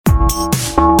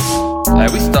Hey,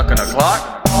 we stuck in a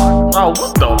clock? Oh,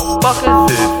 what the fuck is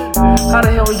this? How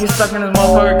the hell we get stuck in this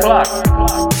motherfucking clock?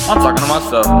 I'm talking to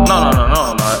myself. No,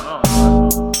 I'm not.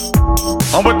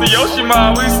 I'm with the Yoshi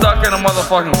Mob. We stuck in a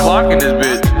motherfucking clock in this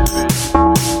bitch.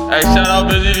 Hey, shout out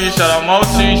Busy D, shout out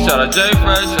Mochi, shout out J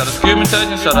Fresh, shout out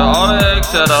Skimmutation, shout out All the X,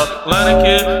 shout out Lennon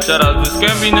Kid, shout out the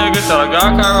Skimpy nigga, shout out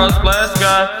God Cairo, Splash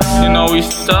Guy. You know we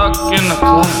stuck in the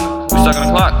clock. We stuck in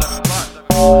the clock.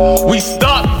 We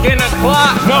stuck in the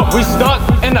clock. No, we stuck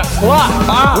in the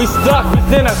clock. We stuck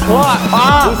in the clock.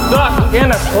 We stuck in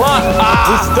the clock.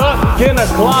 We stuck in the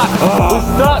clock. We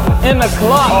stuck in the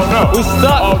clock. Oh no. We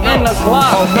stuck in the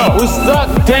clock. Oh no. We stuck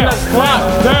in the clock.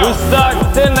 We stuck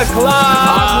in the clock.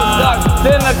 We stuck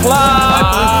in the clock.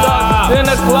 We stuck in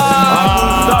the clock. We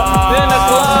stuck in the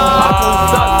clock. We stuck in the clock. We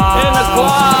stuck in the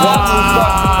clock. We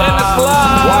stuck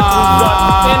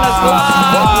in the clock.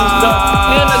 We stuck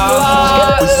in the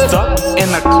clock. We stuck in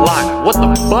the clock. What the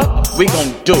fuck we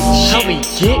gon' do? How we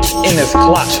get in this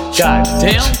clock?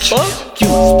 Goddamn, fuck you,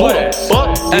 Splash. Fuck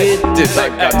did this. I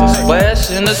got the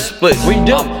Splash and the Split. We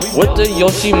do with the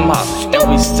Yoshi Mob, and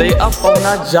we stay up on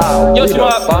our job. We the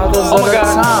fathers of the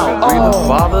town. We the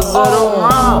fathers of the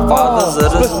round. Fathers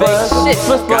of the space.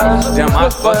 Goddamn, I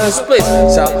fucking split.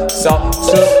 Shout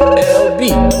to LB.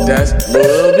 That's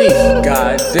Lil B.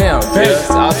 Goddamn,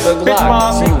 just out the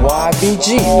Glock.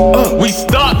 TYBG. We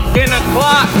stuck in the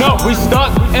clock. No, we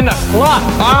stuck in the clock.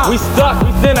 We stuck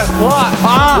in the clock.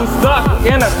 We stuck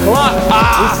in the clock.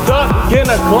 We stuck in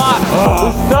the clock.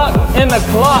 We stuck in the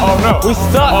clock. Oh no. We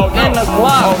stuck in the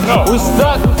clock. Oh no. We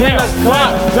stuck in the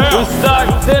clock. We stuck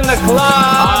in the clock.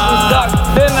 We stuck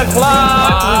in the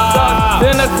clock. We stuck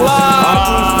in the clock. We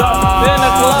stuck in the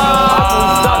clock. We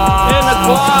stuck in the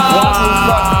clock. We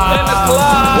stuck in the clock.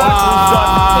 We stuck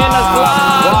in the clock.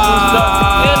 We stuck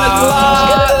in the clock.